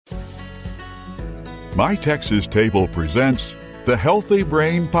My Texas Table presents the Healthy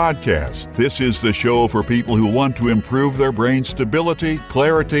Brain Podcast. This is the show for people who want to improve their brain stability,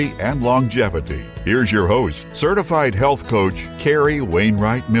 clarity, and longevity. Here's your host, certified health coach, Carrie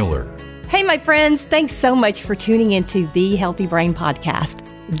Wainwright Miller. Hey, my friends, thanks so much for tuning into the Healthy Brain Podcast.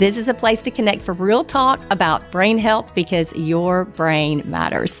 This is a place to connect for real talk about brain health because your brain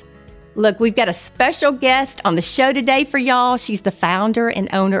matters. Look, we've got a special guest on the show today for y'all. She's the founder and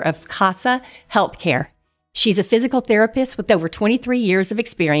owner of Casa Healthcare. She's a physical therapist with over 23 years of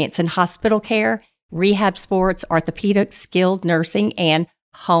experience in hospital care, rehab sports, orthopedics, skilled nursing, and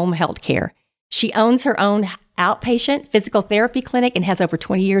home health care. She owns her own outpatient physical therapy clinic and has over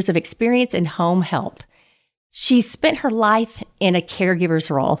 20 years of experience in home health. She's spent her life in a caregiver's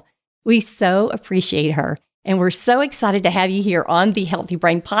role. We so appreciate her. And we're so excited to have you here on the Healthy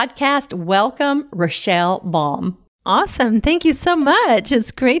Brain Podcast. Welcome, Rachelle Baum. Awesome. Thank you so much.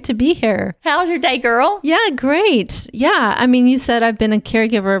 It's great to be here. How's your day, girl? Yeah, great. Yeah. I mean, you said I've been a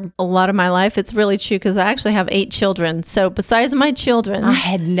caregiver a lot of my life. It's really true because I actually have 8 children. So besides my children. I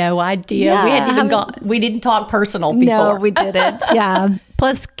had no idea. Yeah, we didn't talk personal before. No, we didn't. Yeah.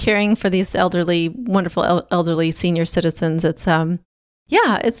 Plus caring for these wonderful elderly senior citizens. It's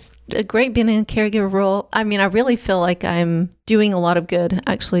great being in a caregiver role. I mean, I really feel like I'm doing a lot of good,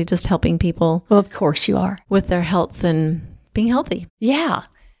 actually, just helping people. Well, of course you are. With their health and being healthy. Yeah.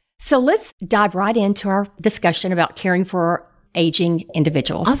 So let's dive right into our discussion about caring for aging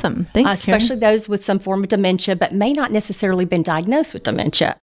individuals. Awesome. Thanks, especially those with some form of dementia, but may not necessarily been diagnosed with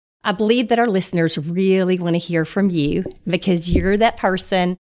dementia. I believe that our listeners really want to hear from you because you're that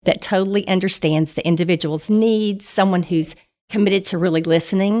person that totally understands the individual's needs, someone who's committed to really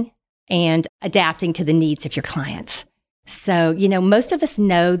listening and adapting to the needs of your clients. So, most of us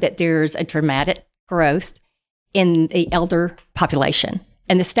know that there's a dramatic growth in the elder population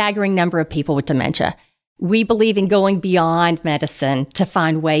and the staggering number of people with dementia. We believe in going beyond medicine to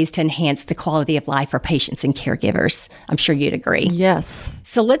find ways to enhance the quality of life for patients and caregivers. I'm sure you'd agree. Yes.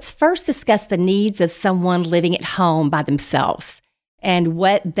 So let's first discuss the needs of someone living at home by themselves and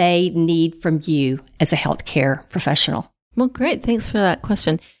what they need from you as a healthcare professional. Well, great. Thanks for that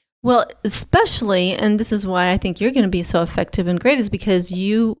question. Well, especially, and this is why I think you're going to be so effective and great, is because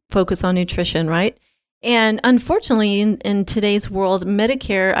you focus on nutrition, right? And unfortunately, in today's world,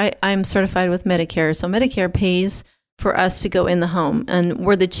 Medicare, I'm certified with Medicare. So Medicare pays for us to go in the home, and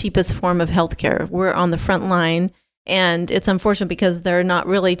we're the cheapest form of healthcare. We're on the front line, and it's unfortunate because they're not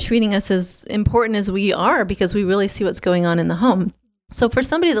really treating us as important as we are because we really see what's going on in the home. So for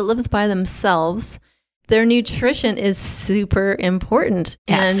somebody that lives by themselves, their nutrition is super important.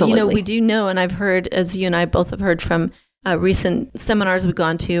 Absolutely. And, we do know, and I've heard, as you and I both have heard from recent seminars we've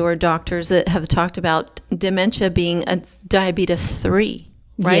gone to or doctors that have talked about dementia being a diabetes 3,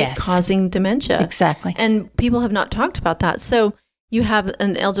 right? Yes. Causing dementia. Exactly. And people have not talked about that. So you have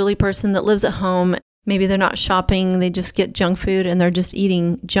an elderly person that lives at home. Maybe they're not shopping. They just get junk food and they're just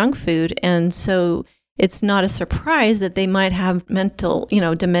eating junk food. And so it's not a surprise that they might have mental,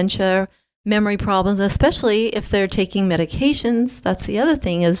 dementia, memory problems, especially if they're taking medications. That's the other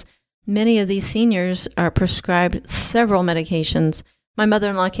thing is many of these seniors are prescribed several medications. My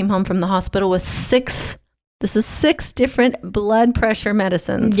mother-in-law came home from the hospital with 6 different blood pressure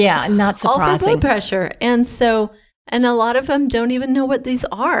medicines. Yeah, not surprising. All for blood pressure. And a lot of them don't even know what these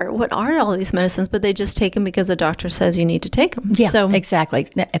are. What are all these medicines? But they just take them because the doctor says you need to take them. Yeah, so, exactly.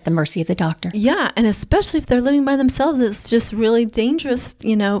 At the mercy of the doctor. Yeah, and especially if they're living by themselves, it's just really dangerous,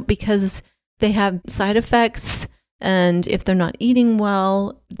 because they have side effects, and if they're not eating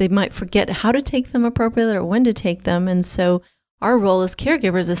well, they might forget how to take them appropriately or when to take them. And so our role as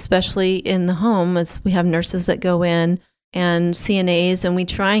caregivers, especially in the home, is we have nurses that go in and CNAs, and we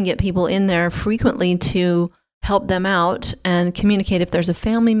try and get people in there frequently to help them out and communicate if there's a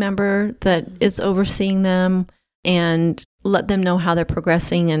family member that is overseeing them and let them know how they're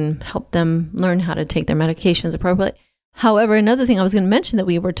progressing and help them learn how to take their medications appropriately. However, another thing I was going to mention that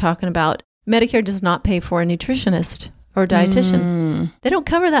we were talking about, Medicare does not pay for a nutritionist or dietitian. They don't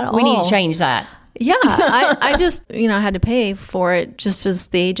cover that at all. We need to change that. Yeah, I just, I had to pay for it just as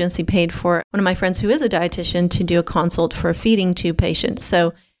the agency paid for one of my friends who is a dietitian to do a consult for a feeding tube patient.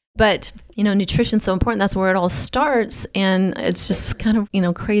 So, but, nutrition's so important. That's where it all starts. And it's just kind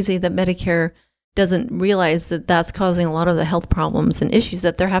of, crazy that Medicare doesn't realize that that's causing a lot of the health problems and issues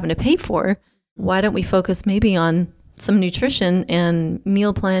that they're having to pay for. Why don't we focus maybe on some nutrition and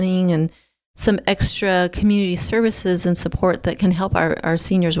meal planning and some extra community services and support that can help our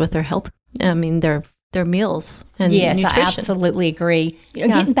seniors with their health, their their meals and yes, nutrition. I absolutely agree.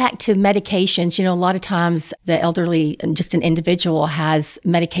 Getting back to medications, a lot of times the elderly, just an individual has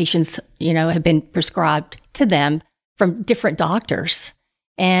medications, have been prescribed to them from different doctors.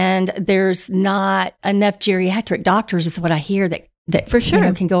 And there's not enough geriatric doctors is what I hear that for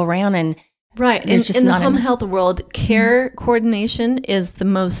sure can go around and right. In the home health world, care coordination is the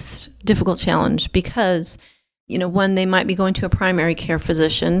most difficult challenge because one, they might be going to a primary care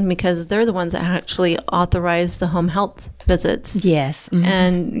physician because they're the ones that actually authorize the home health visits. Yes.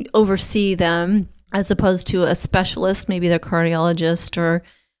 And oversee them as opposed to a specialist, maybe their cardiologist or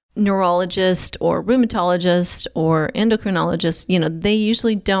neurologist or rheumatologist or endocrinologist. They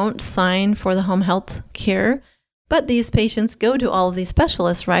usually don't sign for the home health care, but these patients go to all of these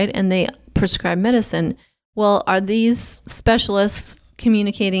specialists, right? And they prescribe medicine. Well, are these specialists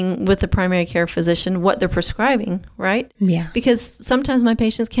communicating with the primary care physician what they're prescribing, right? Yeah. Because sometimes my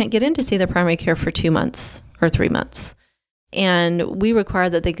patients can't get in to see their primary care for 2 months or 3 months. And we require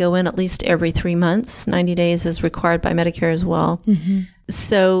that they go in at least every 3 months. 90 days is required by Medicare as well. Mm-hmm.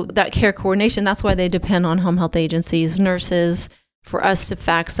 So that care coordination, that's why they depend on home health agencies, nurses, for us to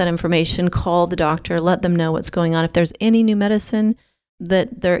fax that information, call the doctor, let them know what's going on. If there's any new medicine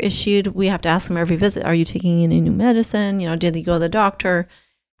that they're issued, we have to ask them every visit, are you taking any new medicine? Did you go to the doctor?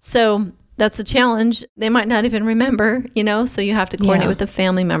 So that's a challenge. They might not even remember, so you have to coordinate with the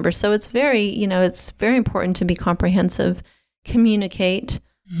family member. So it's very important to be comprehensive, communicate.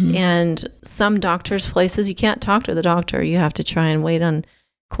 Mm-hmm. And some doctors' places, you can't talk to the doctor. You have to try and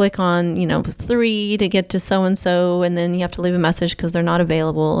click on, 3 to get to so-and-so, and then you have to leave a message because they're not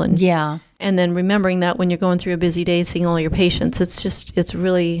available. And then remembering that when you're going through a busy day, seeing all your patients, it's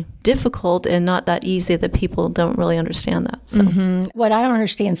really difficult and not that easy that people don't really understand that. So What I don't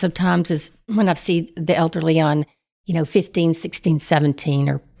understand sometimes is when I see the elderly on, 15, 16, 17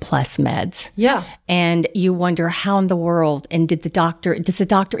 or plus meds. Yeah. And you wonder how in the world, and does the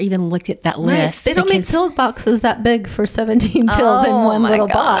doctor even look at that list? They don't make pill boxes that big for 17 pills in one little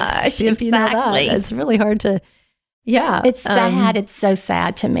box. If you know that, it's really hard to, It's sad. It's so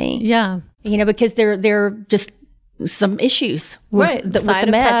sad to me. Yeah. Because they're just some issues with the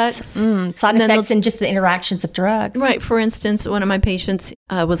meds. Side effects and just the interactions of drugs. Right. For instance, one of my patients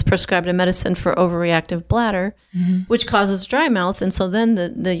was prescribed a medicine for overreactive bladder, which causes dry mouth. And so then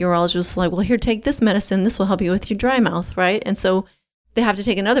the urologist was like, well, here, take this medicine. This will help you with your dry mouth, right? And so they have to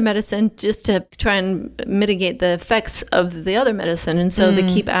take another medicine just to try and mitigate the effects of the other medicine. And so they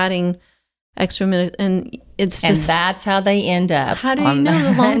keep adding extra minute, and it's just... And that's how they end up. How do you know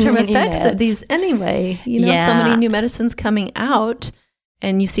the long-term effects of these anyway? So many new medicines coming out,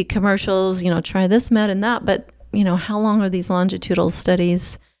 and you see commercials, try this med and that, but, how long are these longitudinal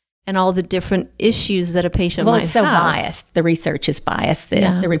studies and all the different issues that a patient might have? Well, it's so biased. The research is biased.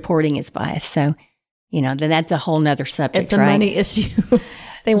 The reporting is biased. So, then that's a whole nother subject, It's a money issue.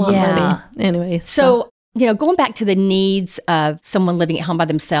 They want money. Anyway. So, going back to the needs of someone living at home by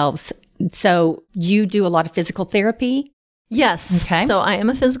themselves, so you do a lot of physical therapy? Yes. Okay. So I am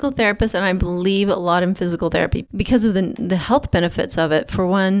a physical therapist, and I believe a lot in physical therapy because of the health benefits of it. For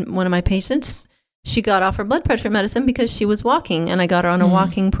one of my patients, she got off her blood pressure medicine because she was walking, and I got her on a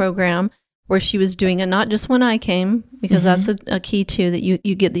walking program where she was doing it not just when I came, because that's a key too, that you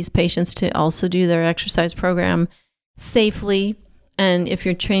get these patients to also do their exercise program safely. And if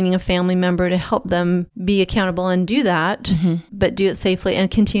you're training a family member to help them be accountable and do that, but do it safely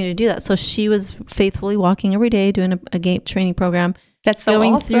and continue to do that. So she was faithfully walking every day, doing a gait training program. That's so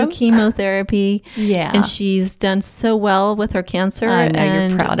going awesome. through chemotherapy. Yeah. And she's done so well with her cancer. I know,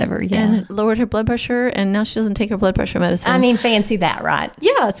 you're proud of her. Yeah. And lowered her blood pressure. And now she doesn't take her blood pressure medicine. I mean, fancy that, right?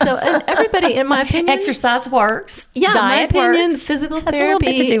 Yeah. So and everybody, in my opinion. Exercise works. Yeah. Diet in my opinion, works. physical Has therapy. a little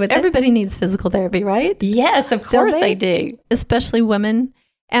bit to do with everybody needs physical therapy, right? Yes, of course they do. Especially women.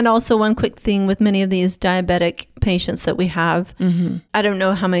 And also one quick thing with many of these diabetic patients that we have, I don't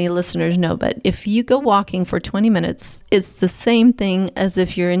know how many listeners know, but if you go walking for 20 minutes, it's the same thing as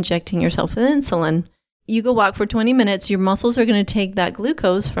if you're injecting yourself with insulin. You go walk for 20 minutes, your muscles are going to take that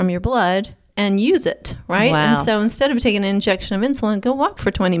glucose from your blood and use it, right? Wow. And so instead of taking an injection of insulin, go walk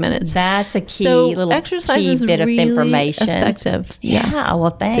for 20 minutes. That's a key exercise key is bit really of information. Effective. Yeah, Yes. well,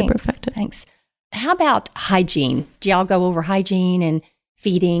 thanks. Super effective. Thanks. How about hygiene? Do y'all go over hygiene and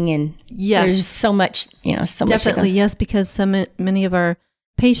feeding? And yes, there's so much, so definitely much. Yes, because many of our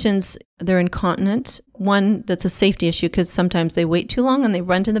patients, they're incontinent. One, that's a safety issue because sometimes they wait too long and they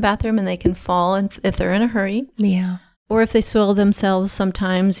run to the bathroom and they can fall if they're in a hurry. Yeah. Or if they soil themselves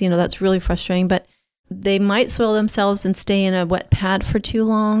sometimes, that's really frustrating. But they might soil themselves and stay in a wet pad for too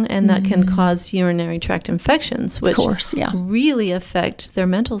long, and that can cause urinary tract infections, which really affect their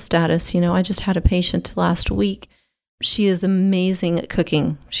mental status. I just had a patient last week. She is amazing at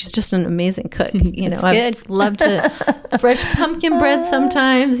cooking. She's just an amazing cook. I love to fresh pumpkin bread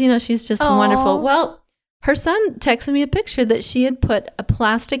sometimes. She's just wonderful. Well, her son texted me a picture that she had put a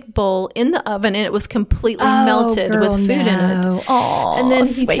plastic bowl in the oven and it was completely melted with food in it. And then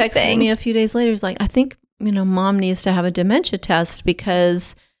he texted me a few days later. He's like, I think, Mom needs to have a dementia test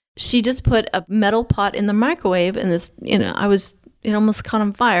because she just put a metal pot in the microwave and this, it almost caught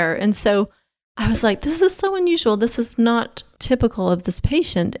on fire. And so I was like, this is so unusual. This is not typical of this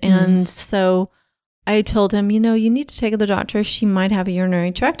patient. And so I told him, you need to take her to the doctor. She might have a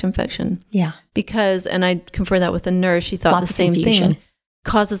urinary tract infection. Yeah. Because, and I confirmed that with the nurse, she thought the same thing.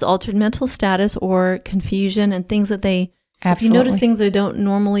 Causes altered mental status or confusion and things that they, if you notice things they don't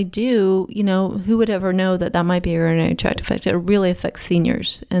normally do, who would ever know that might be a urinary tract infection? It really affects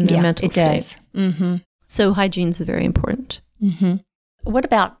seniors and their mental state. Mm-hmm. So hygiene is very important. Mm-hmm. What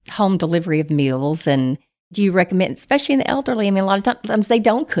about home delivery of meals? And do you recommend, especially in the elderly? I mean, a lot of times they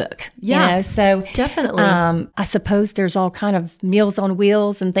don't cook. Yeah, so definitely. I suppose there's all kind of Meals on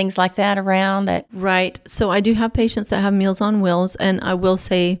Wheels and things like that around that. Right. So I do have patients that have Meals on Wheels, and I will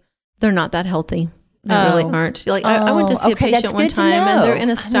say they're not that healthy. They really aren't. Like I went to see a patient one time, and they're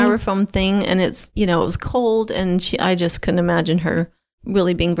in a styrofoam thing, and it's it was cold, and I just couldn't imagine her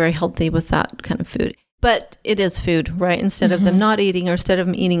really being very healthy with that kind of food. But it is food, right? Instead of them not eating, or instead of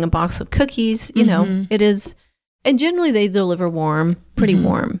them eating a box of cookies, it is. And generally they deliver pretty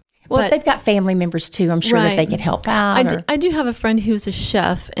warm. Well, they've got family members too. I'm sure that they could help out. I do have a friend who's a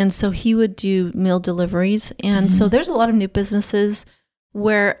chef, and so he would do meal deliveries. And so there's a lot of new businesses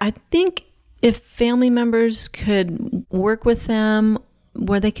where I think if family members could work with them,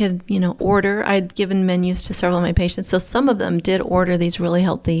 where they could, order. I'd given menus to several of my patients. So some of them did order these really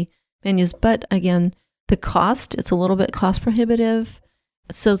healthy menus. But again, the cost, it's a little bit cost prohibitive.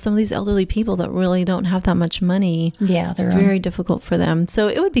 So some of these elderly people that really don't have that much money, it's very difficult for them. So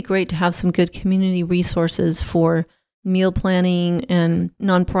it would be great to have some good community resources for meal planning and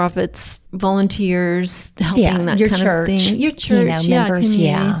nonprofits, volunteers, helping that kind of thing. Your church, members,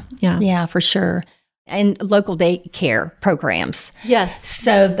 yeah, for sure. And local daycare programs. Yes.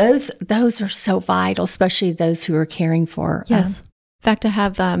 So those are so vital, especially those who are caring for. Yes. In fact, I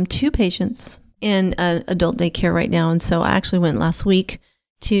have 2 patients in adult daycare right now. And so I actually went last week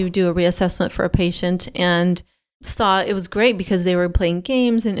to do a reassessment for a patient and saw it was great because they were playing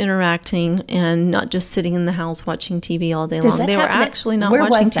games and interacting and not just sitting in the house watching TV all day long. They were actually not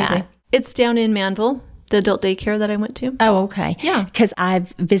watching TV. That? It's down in Manville, the adult daycare that I went to. Oh, okay. Yeah. Because I've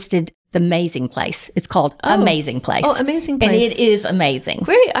visited the Amazing Place. It's called Amazing Place. Oh, Amazing Place. And it is amazing.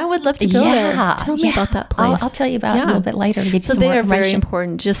 Great. I would love to go there. Tell me about that place. I'll tell you about it a little bit later. To get so you some they are information. very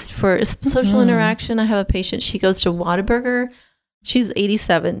important just for social interaction. I have a patient. She goes to Whataburger. She's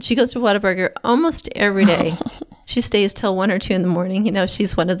 87. She goes to Whataburger almost every day. She stays till 1 or 2 in the morning.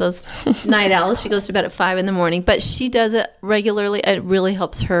 She's one of those night owls. She goes to bed at 5 in the morning, but she does it regularly. It really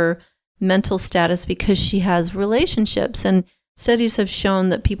helps her mental status because she has relationships, and studies have shown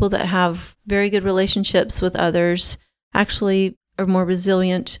that people that have very good relationships with others actually are more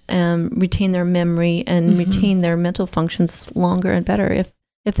resilient and retain their memory and retain their mental functions longer and better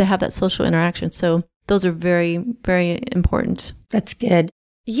if they have that social interaction. So those are very, very important. That's good.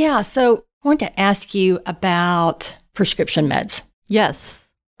 Yeah. So I want to ask you about prescription meds. Yes.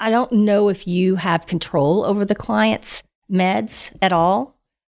 I don't know if you have control over the client's meds at all.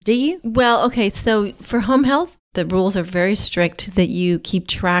 Do you? Well, okay. So for home health, the rules are very strict that you keep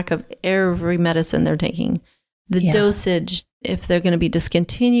track of every medicine they're taking. The dosage, if they're going to be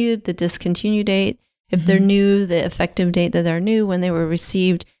discontinued, the discontinue date, if they're new, the effective date that they're new, when they were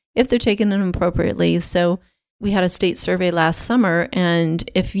received, if they're taking them appropriately. So we had a state survey last summer, and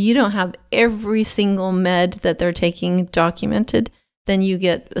if you don't have every single med that they're taking documented, then you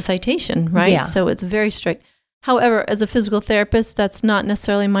get a citation, right? Yeah. So it's very strict. However, as a physical therapist, that's not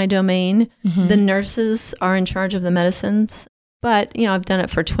necessarily my domain. The nurses are in charge of the medicines. But, I've done it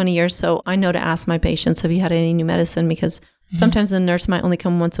for 20 years, so I know to ask my patients, have you had any new medicine? Because sometimes the nurse might only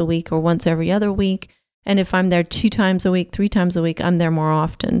come once a week or once every other week. And if I'm there 2 times a week, 3 times a week, I'm there more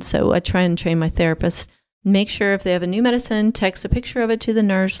often. So I try and train my therapists. Make sure if they have a new medicine, text a picture of it to the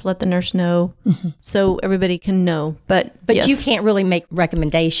nurse, let the nurse know so everybody can know. But yes. You can't really make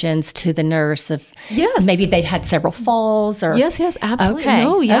recommendations to the nurse of maybe they've had several falls or... Yes, absolutely. Okay.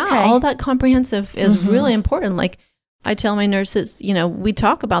 No, all that comprehensive is really important. Like I tell my nurses, we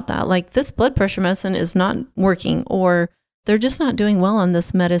talk about that. Like this blood pressure medicine is not working, or they're just not doing well on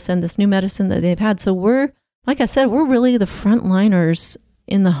this medicine, this new medicine that they've had. So we're, like I said, we're really the frontliners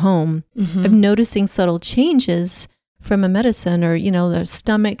in the home of noticing subtle changes from a medicine, or, their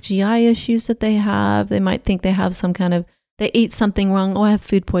stomach, GI issues that they have. They might think they have some kind of, they ate something wrong. Oh, I have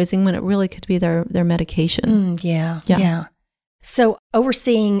food poisoning, when it really could be their medication. Yeah. So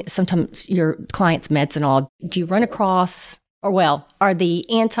overseeing sometimes your clients' meds and all, do you run across, are the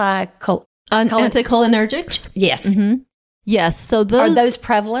anticholinergics? Yes. Mm-hmm. Yes. So are those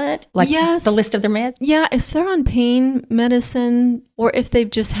prevalent? Like yes. The list of their meds? Yeah. If they're on pain medicine, or if they've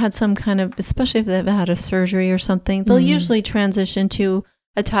just had some kind of, especially if they've had a surgery or something, they'll usually transition to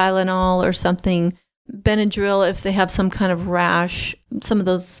a Tylenol or something. Benadryl, if they have some kind of rash. Some of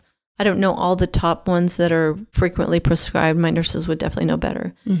those, I don't know all the top ones that are frequently prescribed. My nurses would definitely know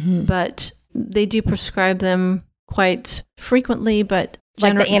better. But they do prescribe them quite frequently, but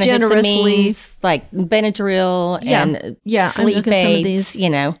like the generously, like Benadryl and sleep aids,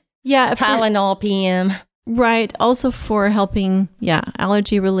 Tylenol PM. Right. Also for helping,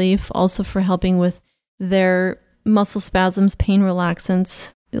 allergy relief, also for helping with their muscle spasms, pain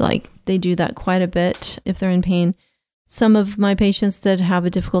relaxants. Like they do that quite a bit if they're in pain. Some of my patients that have a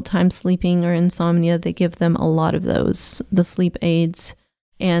difficult time sleeping or insomnia, they give them a lot of those, the sleep aids.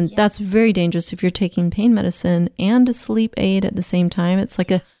 And that's very dangerous if you're taking pain medicine and a sleep aid at the same time. It's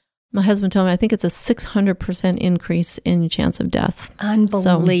like my husband told me, I think it's a 600% increase in chance of death.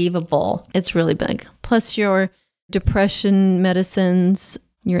 Unbelievable. So it's really big. Plus your depression medicines,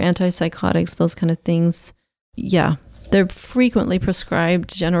 your antipsychotics, those kind of things. Yeah. They're frequently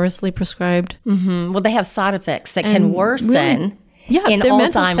prescribed, generously prescribed. Well, they have side effects that can worsen. In their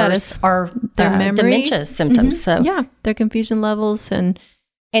Alzheimer's or their memory, dementia symptoms. So their confusion levels and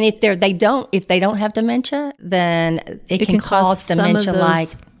if they don't have dementia, then it can cause dementia-like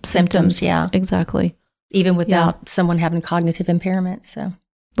symptoms. Yeah, exactly. Even without someone having cognitive impairment. So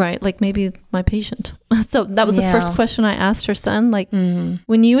right, like maybe my patient. So that was the first question I asked her son. Like,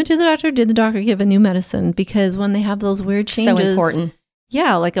 when you went to the doctor, did the doctor give a new medicine? Because when they have those weird changes, so important.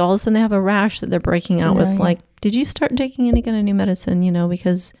 Yeah, like all of a sudden they have a rash that they're breaking out with. Like, did you start taking any kind of new medicine?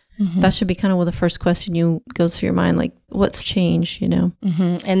 Because that should be kind of the first question goes through your mind. Like, what's changed? And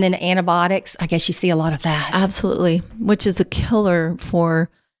then antibiotics. I guess you see a lot of that. Absolutely, which is a killer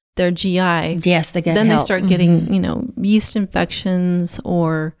for their GI. Yes, they get then help. They start getting yeast infections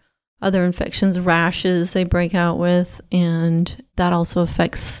or other infections, rashes they break out with, and that also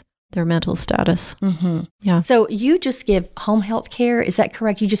affects their mental status. Yeah. So you just give home health care, is that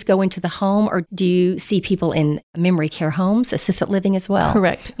correct? You just go into the home, or do you see people in memory care homes, assisted living as well?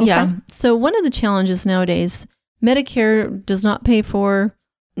 Correct. Okay. Yeah. So one of the challenges nowadays, Medicare does not pay for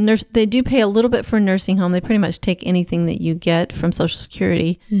they do pay a little bit for nursing home. They pretty much take anything that you get from Social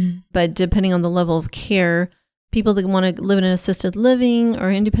Security, but depending on the level of care, people that want to live in an assisted living or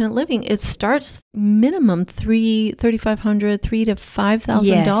independent living, it starts minimum $3,500 to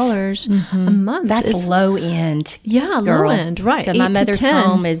 $5,000 a month. That's low end. Yeah, girl. Low end, right. My mother's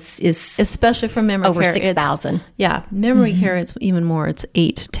home is especially for memory over care, $6,000. Yeah, memory care it's even more. It's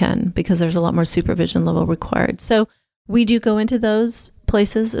 8 to 10 because there's a lot more supervision level required. So we do go into those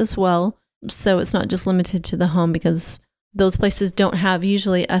places as well. So it's not just limited to the home, because those places don't have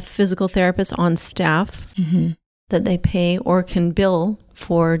usually a physical therapist on staff that they pay or can bill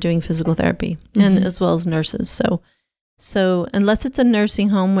for doing physical therapy, and as well as nurses. So unless it's a nursing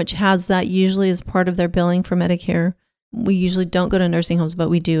home, which has that usually as part of their billing for Medicare, we usually don't go to nursing homes, but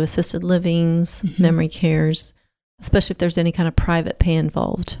we do assisted livings, memory cares, especially if there's any kind of private pay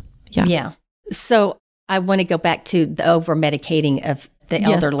involved. Yeah. So I want to go back to the over-medicating of the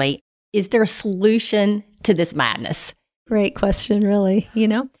elderly. Is there a solution to this madness? Great question, really.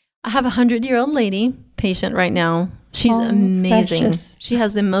 I have a 100-year-old lady patient right now. She's amazing. Precious. She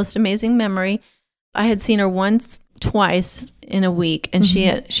has the most amazing memory. I had seen her twice in a week, and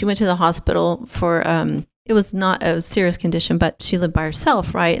she went to the hospital for, it was not a serious condition, but she lived by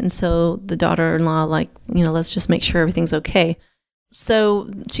herself, right? And so the daughter-in-law, let's just make sure everything's okay. So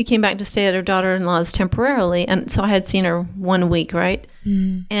she came back to stay at her daughter-in-law's temporarily. And so I had seen her 1 week, right?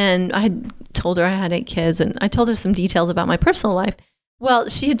 And I had told her I had 8 kids, and I told her some details about my personal life. Well,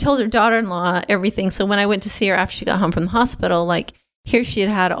 she had told her daughter-in-law everything. So when I went to see her after she got home from the hospital, here she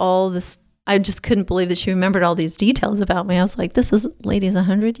had all this. I just couldn't believe that she remembered all these details about me. I was like, this lady's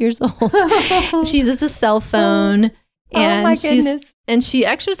 100 years old. She uses a cell phone. And my goodness. And she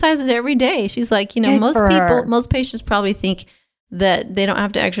exercises every day. She's like, most patients probably think that they don't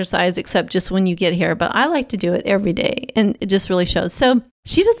have to exercise except just when you get here. But I like to do it every day. And it just really shows. So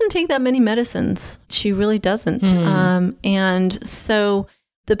she doesn't take that many medicines. She really doesn't. And so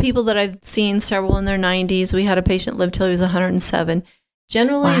the people that I've seen, several in their 90s, we had a patient live till he was 107.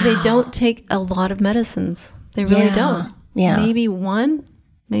 Generally, they don't take a lot of medicines. They really don't. Yeah. Maybe one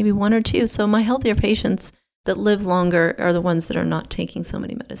or two. So my healthier patients that live longer are the ones that are not taking so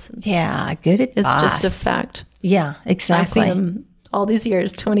many medicines. Yeah, good advice. It's just a fact. Yeah, exactly. I've seen them all these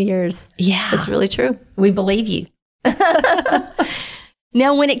years, 20 years. Yeah. It's really true. We believe you.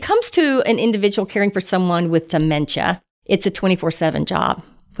 Now, when it comes to an individual caring for someone with dementia, it's a 24/7 job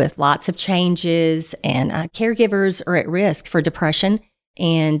with lots of changes, and caregivers are at risk for depression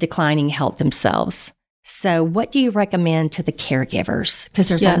and declining health themselves. So what do you recommend to the caregivers? Because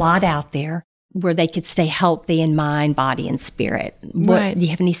there's a lot out there where they could stay healthy in mind, body, and spirit. Do you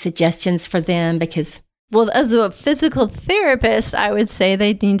have any suggestions for them? Because as a physical therapist, I would say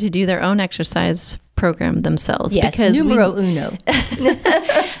they need to do their own exercise program themselves. Yes, because numero uno.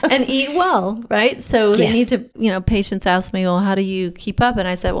 And eat well, right? So they need to, patients ask me, well, how do you keep up? And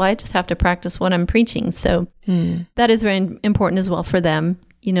I said, well, I just have to practice what I'm preaching. So that is very important as well for them.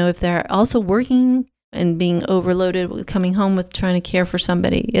 If they're also working and being overloaded with coming home with trying to care for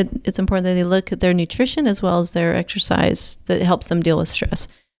somebody, it's important that they look at their nutrition as well as their exercise that helps them deal with stress.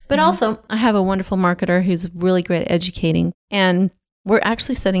 But also, I have a wonderful marketer who's really great at educating, and we're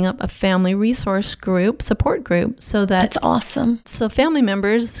actually setting up a family resource group, support group, so that's awesome. So family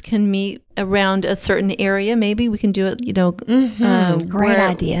members can meet around a certain area. Maybe we can do it, great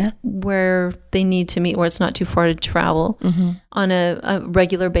idea, where they need to meet, where it's not too far to travel on a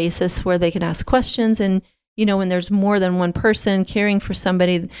regular basis, where they can ask questions. And when there's more than one person caring for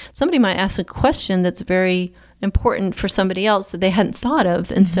somebody might ask a question that's very important for somebody else that they hadn't thought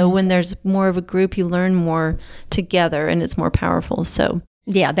of. And so when there's more of a group, you learn more together and it's more powerful. So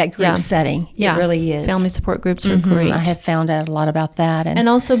that group setting, it really is. Family support groups are great. I have found out a lot about that. And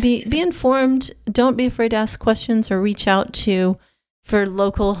also be informed. Don't be afraid to ask questions or reach out for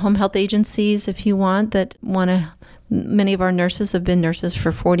local home health agencies if you want many of our nurses have been nurses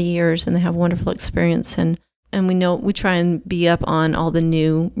for 40 years and they have wonderful experience, and we try and be up on all the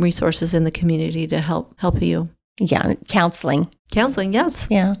new resources in the community to help you. Yeah, counseling, yes.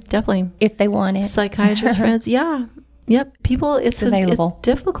 Yeah, definitely. If they want it. Psychiatrist friends, yeah. Yep. People, it's available. It's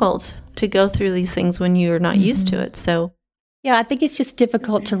difficult to go through these things when you're not used to it. So, yeah, I think it's just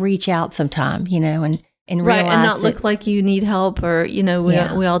difficult to reach out sometime, and realize and not look like you need help, or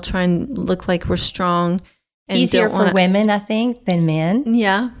we all try and look like we're strong. And easier for women, I think, than men.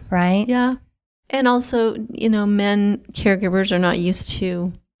 Yeah. Right. Yeah. And also, men caregivers are not used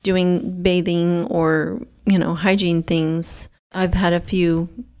to doing bathing or, hygiene things. I've had a few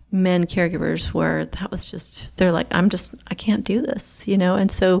men caregivers where that was just, they're like, I can't do this, And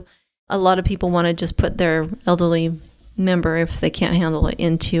so a lot of people want to just put their elderly member, if they can't handle it,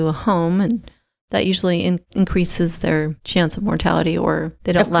 into a home. And that usually increases their chance of mortality, or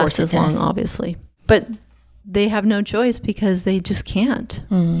they don't last as long, obviously. But they have no choice because they just can't,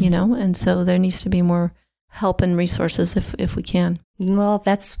 and so there needs to be more help and resources if we can. Well,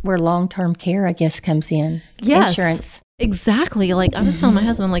 that's where long-term care, I guess, comes in. Yes, insurance. Exactly. Like I was telling my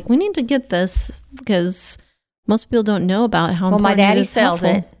husband, we need to get this because most people don't know about how important my daddy it is. Sells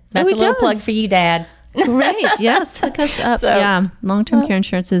it. That's a little plug for you, Dad. Great. Yes. Hook us up. Long-term care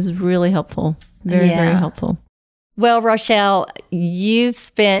insurance is really helpful. Very, very helpful. Well, Rachelle, you've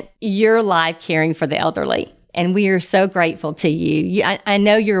spent your life caring for the elderly, and we are so grateful to you. I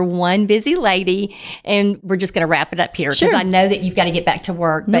know you're one busy lady, and we're just going to wrap it up here because I know that you've got to get back to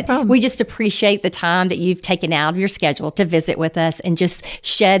work. No problem. We just appreciate the time that you've taken out of your schedule to visit with us and just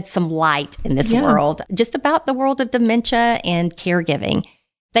shed some light in this world, just about the world of dementia and caregiving.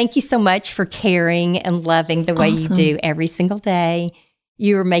 Thank you so much for caring and loving the way you do every single day.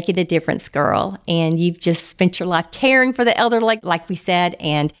 You're making a difference, girl, and you've just spent your life caring for the elderly, like we said,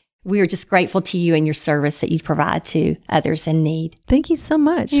 and we are just grateful to you and your service that you provide to others in need. Thank you so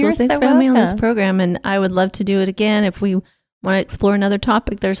much. You're thanks so for having me on this welcome. program, and I would love to do it again if we want to explore another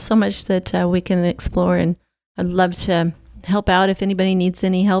topic. There's so much that we can explore, and I'd love to help out. If anybody needs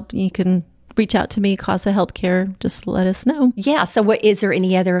any help, you can reach out to me, CASA Healthcare. Just let us know. Yeah. So is there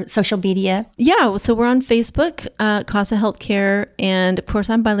any other social media? Yeah. So we're on Facebook, CASA Healthcare. And of course,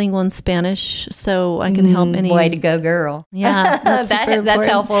 I'm bilingual in Spanish, so I can help any. Way to go, girl. Yeah. That's that's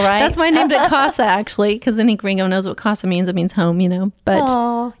helpful, right? That's why I named it CASA, actually, because any gringo knows what CASA means. It means home,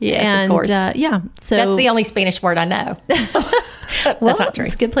 But, yes, of course. So that's the only Spanish word I know. That's not true.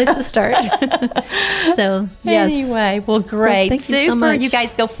 It's a good place to start. So, yes. Anyway, well, great. Thank you Super. so much. You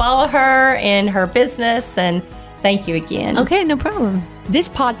guys go follow her and her business, and thank you again. Okay, no problem. This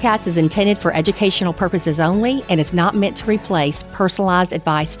podcast is intended for educational purposes only and is not meant to replace personalized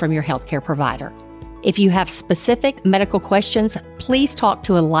advice from your healthcare provider. If you have specific medical questions, please talk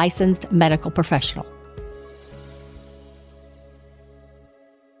to a licensed medical professional.